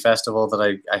community festival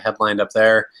that I headlined up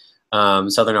there,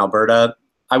 Southern Alberta.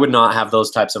 I would not have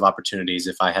those types of opportunities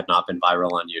if I had not been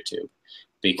viral on YouTube,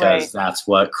 because that's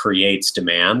what creates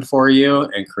demand for you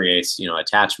and creates,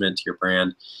 attachment to your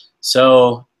brand.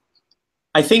 So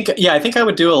I think I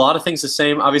would do a lot of things the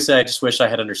same. Obviously, I just wish I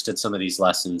had understood some of these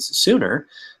lessons sooner.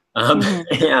 But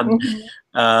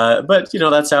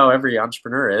that's how every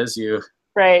entrepreneur is. You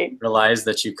realize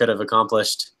that you could have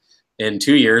accomplished in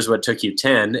 2 years what took you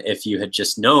 10 if you had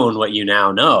just known what you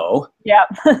now know.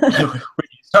 When you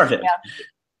started.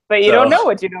 But you don't know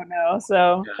what you don't know.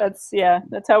 So that's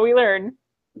how we learn.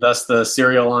 Thus the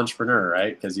serial entrepreneur,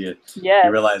 right? Because you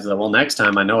realize that, well, next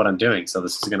time I know what I'm doing, so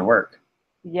this is going to work.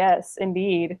 Yes,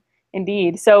 indeed.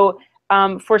 So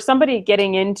for somebody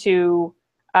getting into,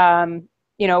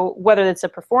 whether it's a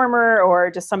performer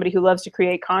or just somebody who loves to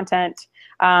create content,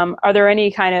 are there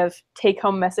any kind of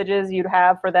take-home messages you'd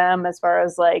have for them as far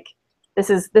as like, this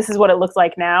is what it looks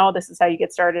like now, this is how you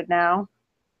get started now?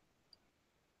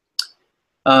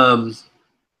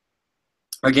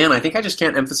 Again, I think I just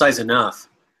can't emphasize enough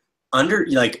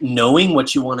knowing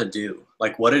what you want to do,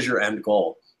 like what is your end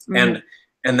goal. And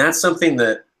that's something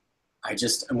that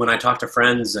when I talk to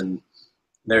friends and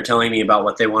they're telling me about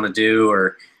what they want to do,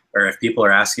 or if people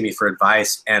are asking me for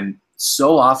advice, and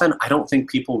so often I don't think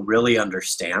people really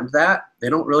understand that. They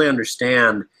don't really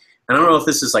understand. And I don't know if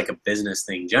this is like a business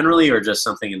thing generally, or just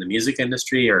something in the music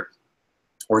industry, or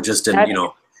just in,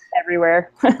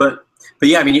 everywhere. But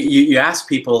yeah, I mean, you ask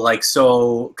people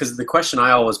because the question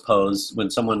I always pose when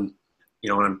someone,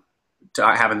 when I'm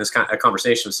having this kind of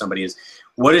conversation with somebody is,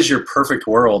 what does your perfect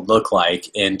world look like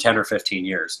in 10 or 15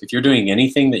 years? If you're doing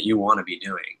anything that you want to be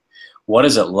doing, what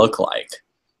does it look like?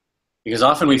 Because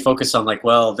often we focus on like,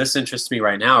 well, this interests me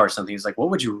right now or something. It's like, what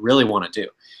would you really want to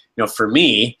do? For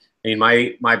me, I mean,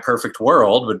 my perfect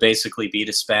world would basically be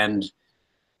to spend,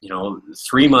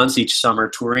 3 months each summer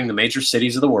touring the major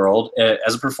cities of the world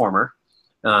as a performer,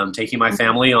 taking my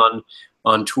family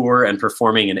on tour and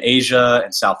performing in Asia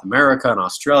and South America and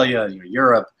Australia,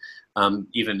 Europe,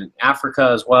 even in Africa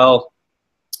as well.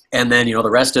 And then, the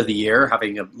rest of the year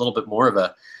having a little bit more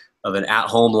of an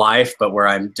at-home life, but where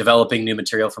I'm developing new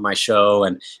material for my show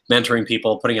and mentoring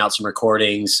people, putting out some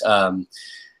recordings,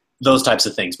 those types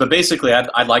of things. But basically,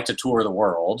 I'd like to tour the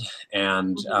world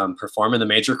and perform in the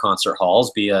major concert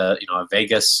halls, be a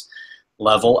Vegas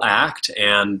level act,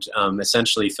 and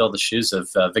essentially fill the shoes of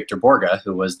Victor Borge,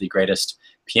 who was the greatest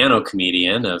piano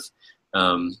comedian of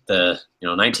the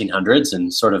 1900s,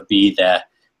 and sort of be the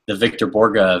Victor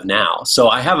Borge of now. So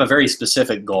I have a very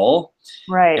specific goal.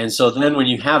 Right. And so then when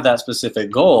you have that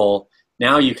specific goal,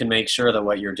 now you can make sure that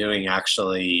what you're doing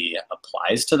actually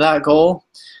applies to that goal,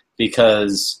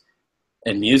 because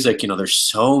in music, there's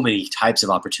so many types of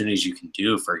opportunities you can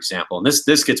do, for example. And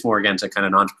this gets more again to kind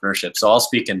of entrepreneurship. So I'll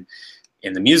speak in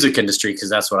the music industry because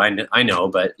that's what I know,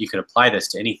 but you could apply this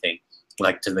to anything,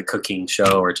 like to the cooking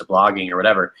show or to blogging or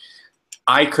whatever.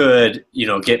 I could,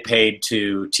 get paid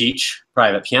to teach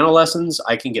private piano lessons.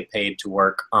 I can get paid to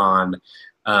work on,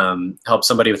 help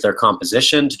somebody with their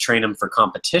composition, to train them for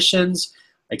competitions.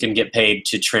 I can get paid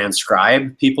to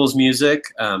transcribe people's music,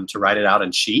 to write it out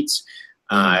in sheets.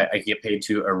 I could get paid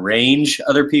to arrange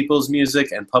other people's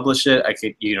music and publish it. I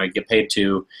could, get paid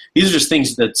to, these are just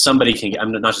things that somebody can,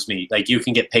 not just me, like you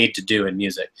can get paid to do in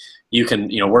music. You can,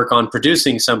 work on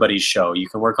producing somebody's show. You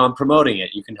can work on promoting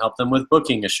it. You can help them with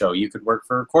booking a show. You could work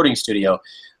for a recording studio.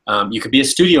 You could be a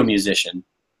studio musician.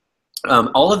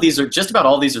 All of these are, just about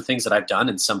all these are things that I've done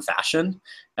in some fashion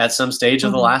at some stage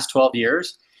of the last 12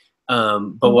 years.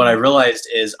 But what I realized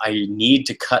is I need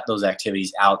to cut those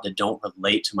activities out that don't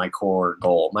relate to my core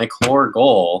goal. My core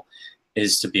goal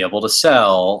is to be able to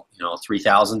sell,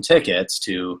 3,000 tickets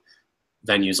to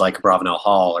venues like Bravenel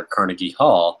Hall or Carnegie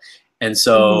Hall. And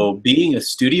so being a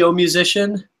studio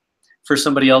musician for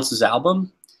somebody else's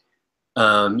album,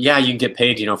 yeah, you can get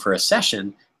paid, for a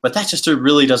session, but that just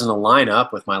really doesn't align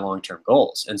up with my long-term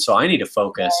goals. And so I need to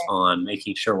focus on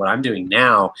making sure what I'm doing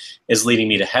now is leading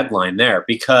me to headline there,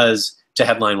 to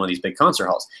headline one of these big concert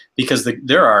halls, because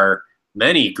there are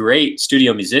many great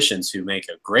studio musicians who make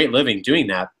a great living doing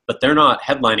that, but they're not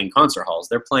headlining concert halls.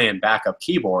 They're playing backup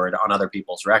keyboard on other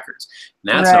people's records.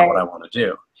 And that's not what I want to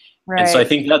do. And so I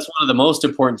think that's one of the most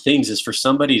important things, is for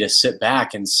somebody to sit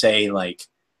back and say, like,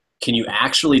 can you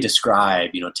actually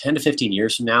describe, 10 to 15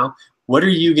 years from now, what are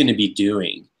you going to be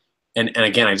doing? And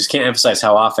again, I just can't emphasize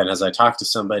how often as I talk to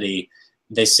somebody,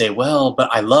 they say, well, but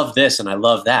I love this and I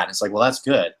love that. It's like, well, that's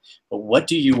good. But what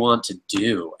do you want to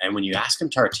do? And when you ask them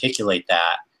to articulate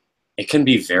that, it can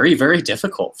be very, very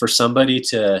difficult for somebody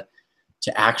to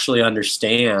actually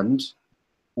understand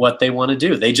what they want to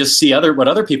do. They just see what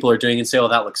other people are doing and say, oh,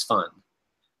 that looks fun.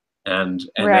 And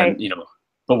then,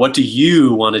 but what do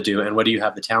you want to do? And what do you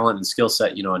have the talent and skill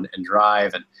set, and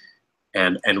drive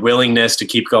and willingness to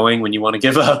keep going when you want to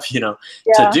give up,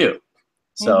 to do.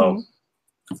 So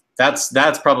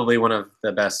that's probably one of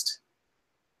the best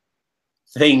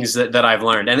things that I've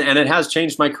learned. And it has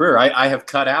changed my career. I have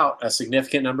cut out a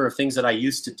significant number of things that I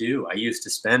used to do. I used to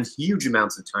spend huge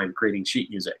amounts of time creating sheet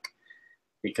music,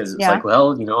 because it's like,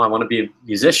 well, I want to be a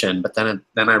musician. But then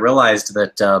I realized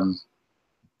that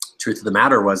truth of the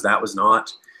matter was that was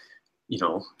not,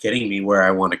 getting me where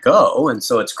I want to go. And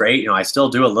so it's great. I still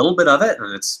do a little bit of it,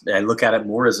 and I look at it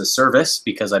more as a service,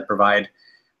 because I provide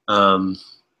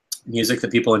music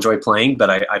that people enjoy playing,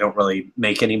 but I don't really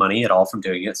make any money at all from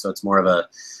doing it. So it's more of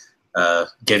a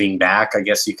giving back, I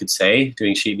guess you could say,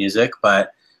 doing sheet music.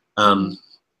 But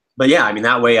yeah, I mean,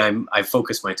 that way I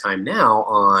focus my time now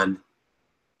on,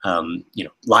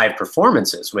 live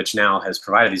performances, which now has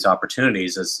provided these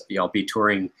opportunities as, I'll be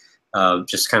touring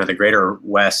just kind of the greater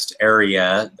West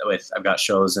area. I've got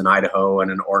shows in Idaho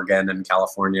and in Oregon and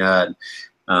California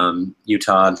and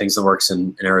Utah and things that works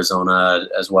in Arizona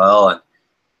as well.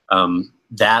 And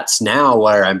that's now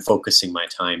where I'm focusing my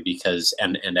time, because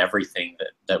and everything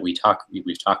that we've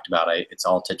talked about, it's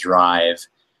all to drive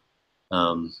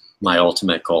my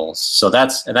ultimate goals. So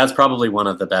that's probably one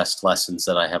of the best lessons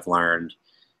that I have learned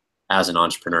as an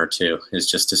entrepreneur too, is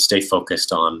just to stay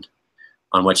focused on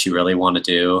what you really want to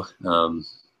do,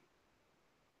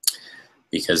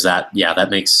 because that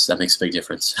makes a big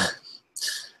difference.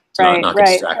 to not get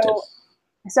distracted.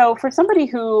 So for somebody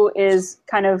who is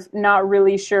kind of not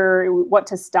really sure what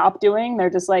to stop doing, they're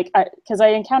just like, because I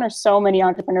encounter so many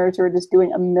entrepreneurs who are just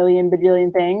doing a million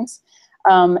bajillion things.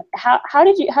 How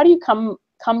do you come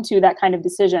to that kind of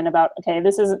decision about, okay,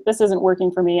 this isn't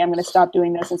working for me, I'm going to stop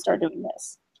doing this and start doing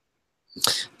this?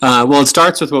 Well, it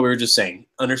starts with what we were just saying,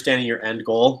 understanding your end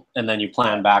goal, and then you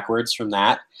plan backwards from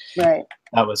that. Right.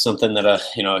 that was something that a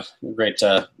great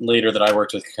leader that I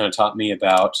worked with kind of taught me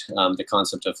about, the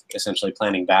concept of essentially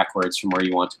planning backwards from where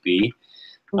you want to be.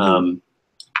 Mm-hmm.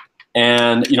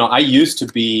 And I used to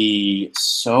be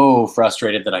so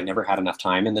frustrated that I never had enough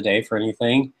time in the day for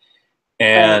anything.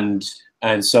 Right.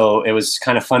 And so it was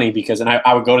kind of funny because, and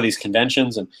I would go to these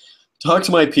conventions and talk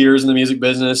to my peers in the music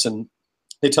business, and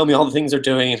they tell me all the things they're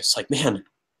doing, and it's like, man,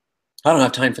 I don't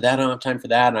have time for that. I don't have time for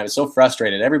that. And I was so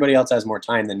frustrated. Everybody else has more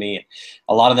time than me.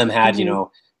 A lot of them had, Mm-hmm.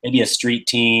 maybe a street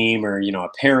team, or, a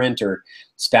parent or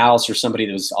spouse or somebody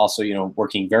that was also,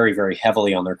 working very, very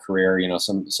heavily on their career,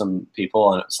 some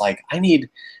people. And it's like, I need,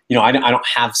 I don't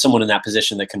have someone in that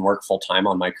position that can work full time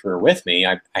on my career with me.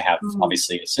 I have Mm-hmm.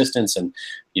 obviously assistants and,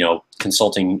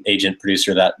 consulting agent,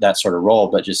 producer, that sort of role,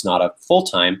 but just not a full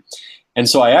time. And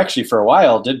so I actually, for a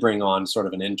while, did bring on sort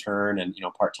of an intern and,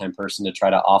 part-time person to try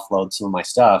to offload some of my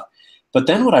stuff. But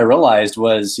then what I realized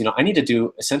was, I need to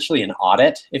do essentially an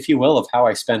audit, if you will, of how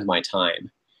I spend my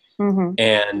time. Mm-hmm.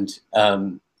 And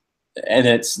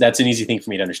that's an easy thing for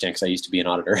me to understand because I used to be an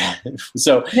auditor.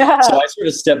 so Yeah. I sort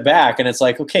of stepped back, and it's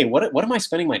like, okay, what am I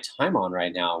spending my time on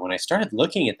right now? When I started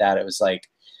looking at that, it was like,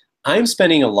 I'm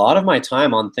spending a lot of my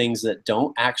time on things that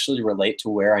don't actually relate to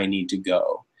where I need to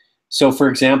go. So, for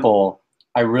example,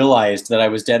 I realized that I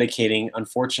was dedicating,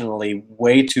 unfortunately,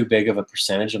 way too big of a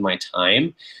percentage of my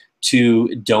time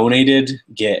to donated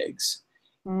gigs.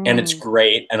 And it's Mm.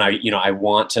 great, and I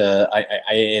want to.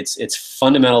 It's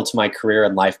fundamental to my career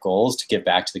and life goals to give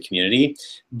back to the community.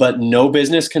 But no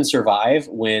business can survive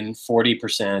when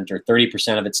 40% or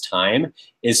 30% of its time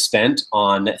is spent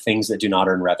on things that do not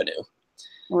earn revenue.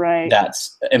 Right.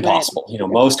 That's Right. impossible.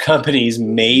 Most companies,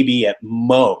 maybe at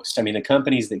most, I mean, the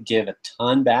companies that give a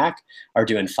ton back are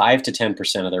doing 5 to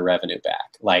 10% of their revenue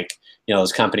back. Like,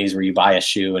 those companies where you buy a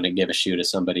shoe and give a shoe to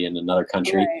somebody in another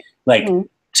country, Right. like Mm-hmm.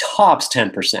 tops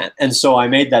 10%. And so I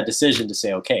made that decision to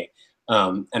say, okay.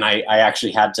 And I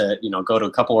actually had to, go to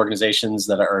a couple organizations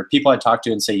that are people I talked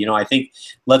to and say, I think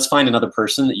let's find another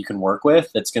person that you can work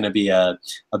with that's going to be a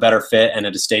better fit and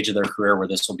at a stage of their career where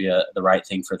this will be the right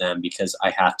thing for them, because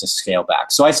I have to scale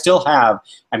back. So I still have,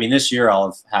 I mean, this year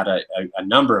I'll have had a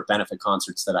number of benefit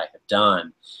concerts that I have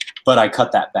done, but I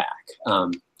cut that back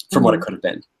from what it Mm-hmm. could have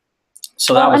been.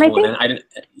 So that Well, was and I one. think, And I didn't,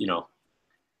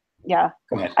 yeah,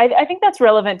 go ahead. I think that's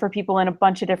relevant for people in a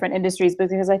bunch of different industries,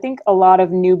 because I think a lot of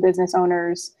new business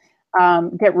owners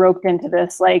get roped into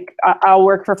this, like, I'll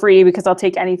work for free because I'll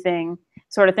take anything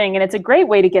sort of thing. And it's a great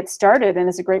way to get started, and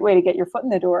it's a great way to get your foot in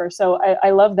the door. So I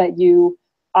love that you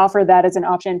offer that as an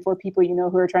option for people,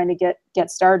 who are trying to get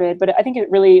started. But I think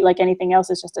it really, like anything else,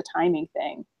 is just a timing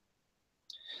thing.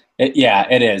 Yeah,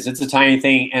 it is. It's a tiny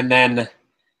thing. And then,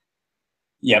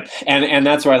 yep. And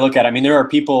that's where I look at it. I mean, there are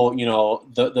people,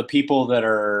 the people that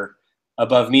are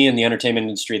above me in the entertainment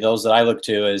industry, those that I look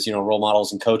to as, role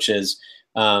models and coaches.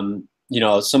 Some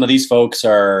of these folks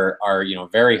are,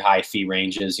 very high fee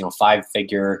ranges,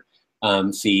 5-figure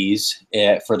fees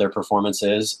for their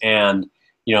performances. And,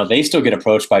 they still get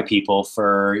approached by people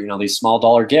for, these small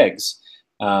dollar gigs.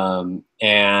 And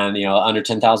under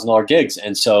 $10,000 gigs.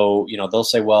 And so, they'll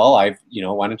say, well,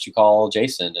 why don't you call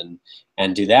Jason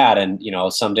and do that? And,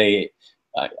 someday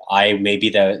I may be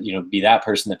be that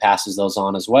person that passes those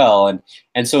on as well.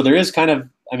 And so there is kind of,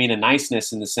 I mean, a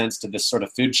niceness in the sense to this sort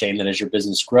of food chain that as your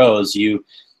business grows, you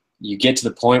get to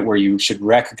the point where you should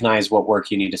recognize what work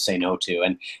you need to say no to.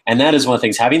 And that is one of the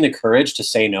things, having the courage to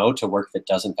say no to work that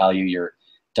doesn't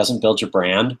doesn't build your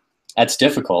brand. That's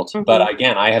difficult. Mm-hmm. But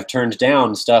again, I have turned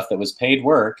down stuff that was paid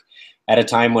work at a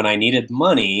time when I needed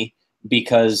money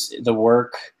because the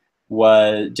work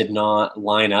did not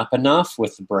line up enough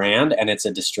with the brand, and it's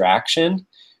a distraction.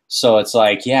 So it's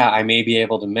like, yeah, I may be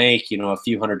able to make, a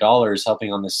few $100s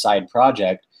helping on this side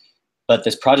project, but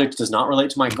this project does not relate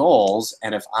to my goals.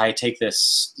 And if I take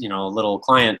this, little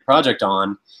client project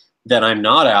on, then I'm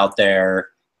not out there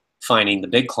finding the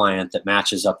big client that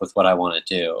matches up with what I want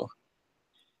to do.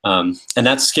 And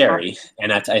that's scary.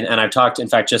 And I've talked, in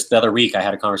fact, just the other week, I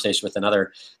had a conversation with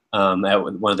another, at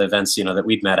one of the events, that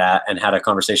we'd met at, and had a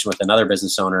conversation with another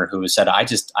business owner who said, I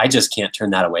just can't turn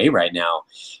that away right now.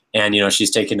 And,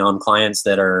 she's taking on clients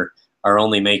that are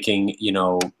only making,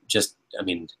 just, I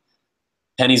mean,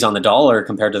 pennies on the dollar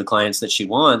compared to the clients that she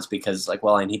wants, because like,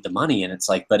 well, I need the money. And it's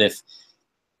like, but if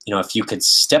you could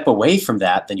step away from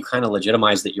that, then you kind of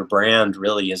legitimize that your brand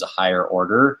really is a higher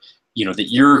order,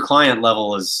 that your client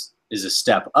level is a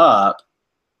step up,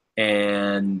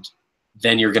 and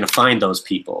then you're going to find those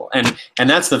people. And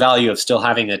that's the value of still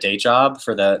having a day job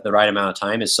for the right amount of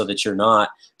time, is so that you're not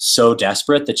so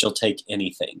desperate that you'll take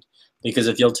anything. Because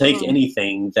if you'll take Mm-hmm.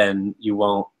 anything, then you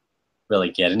won't really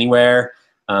get anywhere.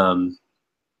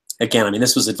 again, I mean,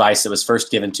 this was advice that was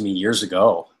first given to me years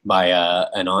ago by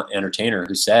an entertainer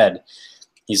who said,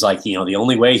 he's like, you know, the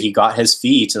only way he got his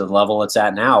fee to the level it's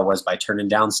at now was by turning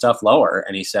down stuff lower.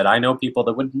 And he said, I know people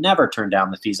that would never turn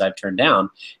down the fees I've turned down.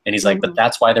 And he's like, but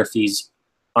that's why their fees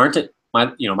aren't at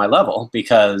my, you know, my level,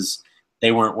 because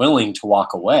they weren't willing to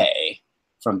walk away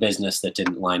from business that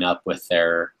didn't line up with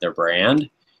their brand.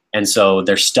 And so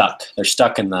they're stuck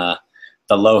in the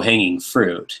low hanging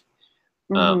fruit.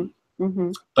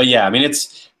 But yeah, I mean,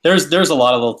 there's a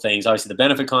lot of little things. Obviously, the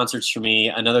benefit concerts for me.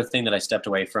 Another thing that I stepped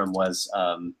away from was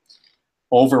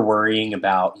over worrying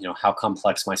about, you know, how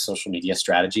complex my social media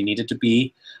strategy needed to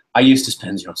be. I used to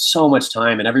spend, you know, so much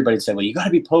time, and everybody said, well, you got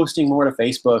to be posting more to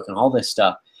Facebook and all this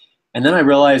stuff. And then I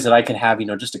realized that I could have, you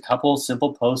know, just a couple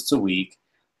simple posts a week.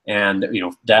 And, you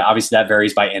know, that obviously that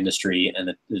varies by industry,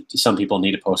 and some people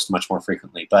need to post much more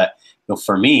frequently. But, you know,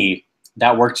 for me,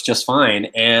 that worked just fine.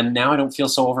 And now I don't feel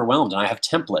so overwhelmed, and I have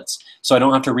templates, so I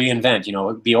don't have to reinvent, you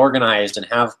know, be organized and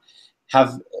have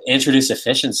introduce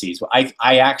efficiencies. I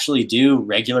actually do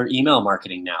regular email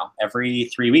marketing now.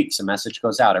 Every 3 weeks, a message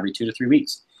goes out, every 2 to 3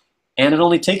 weeks. And it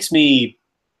only takes me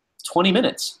 20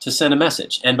 minutes to send a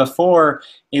message. And before,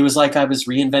 it was like I was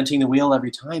reinventing the wheel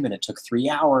every time, and it took 3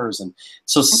 hours. And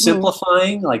so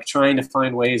simplifying, like trying to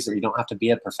find ways that you don't have to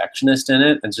be a perfectionist in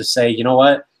it, and just say, you know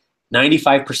what,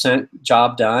 95%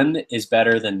 job done is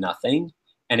better than nothing.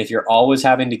 And if you're always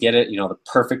having to get it, you know, the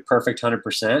perfect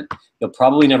 100%, you'll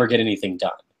probably never get anything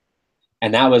done.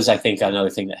 And that was, I think, another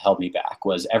thing that held me back,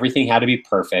 was everything had to be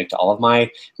perfect. All of my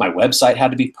website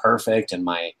had to be perfect, and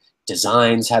my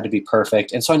designs had to be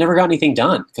perfect. And so I never got anything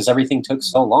done, because everything took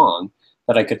so long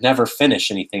that I could never finish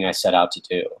anything I set out to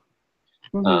do.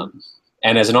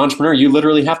 And as an entrepreneur, you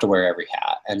literally have to wear every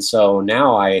hat. And so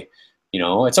now you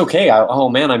know, it's okay. Oh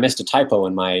man, I missed a typo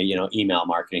in my, you know, email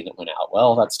marketing that went out.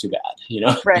 Well, that's too bad. You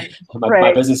know,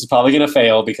 my business is probably going to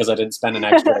fail because I didn't spend an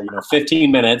extra, you know,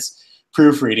 15 minutes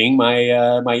proofreading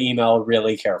my email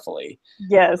really carefully.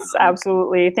 Yes,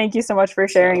 absolutely. Thank you so much for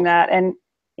sharing that. And,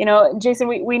 you know, Jason,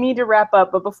 we need to wrap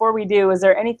up, but before we do, is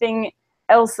there anything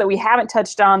else that we haven't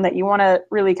touched on that you want to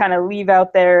really kind of leave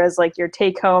out there as like your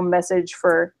take home message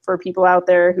for people out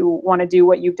there who want to do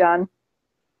what you've done?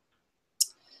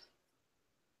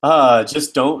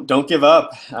 Just don't give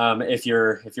up. If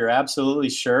you're absolutely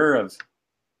sure of,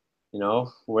 you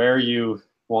know, where you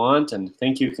want and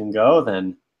think you can go,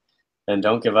 then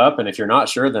don't give up. And if you're not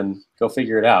sure, then go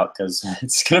figure it out, because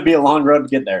it's going to be a long road to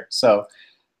get there. So,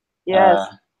 yes.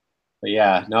 But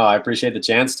yeah, no, I appreciate the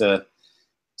chance to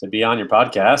be on your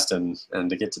podcast and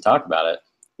to get to talk about it.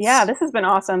 Yeah, this has been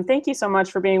awesome. Thank you so much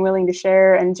for being willing to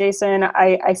share. And Jason,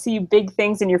 I see big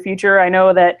things in your future. I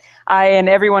know that I and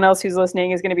everyone else who's listening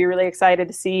is going to be really excited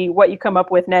to see what you come up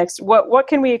with next. What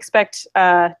can we expect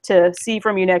to see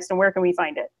from you next, and where can we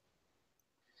find it?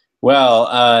 Well,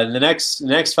 the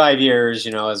next 5 years,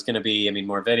 you know, is going to be, I mean,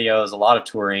 more videos, a lot of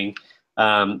touring.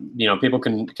 You know, people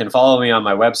can follow me on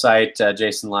my website,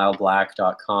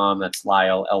 jasonlyleblack.com. That's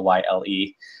Lyle, Lyle.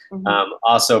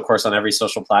 Also, of course, on every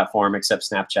social platform except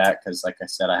Snapchat, because like I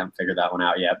said, I haven't figured that one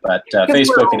out yet, but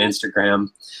Facebook and Instagram.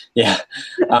 Yeah.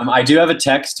 I do have a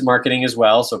text marketing as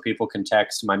well, so people can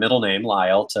text my middle name,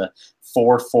 Lyle, to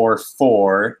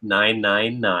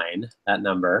 444-999, that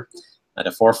number, to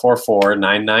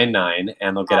 444-999,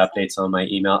 and they'll get updates on my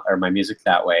email or my music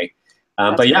that way.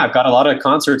 But yeah, I've got a lot of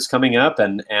concerts coming up,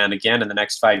 and again, in the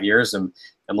next 5 years, I'm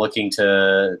looking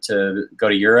to go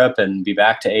to Europe and be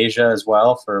back to Asia as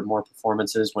well for more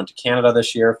performances. Went to Canada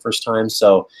this year, first time.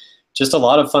 So just a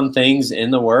lot of fun things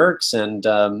in the works. And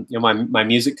you know, my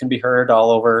music can be heard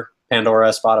all over Pandora,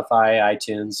 Spotify,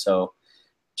 iTunes. So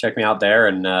check me out there,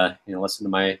 and you know, listen to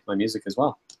my music as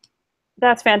well.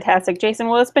 That's fantastic, Jason.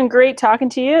 Well, it's been great talking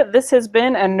to you. This has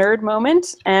been a nerd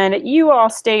moment, and you all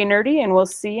stay nerdy, and we'll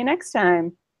see you next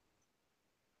time.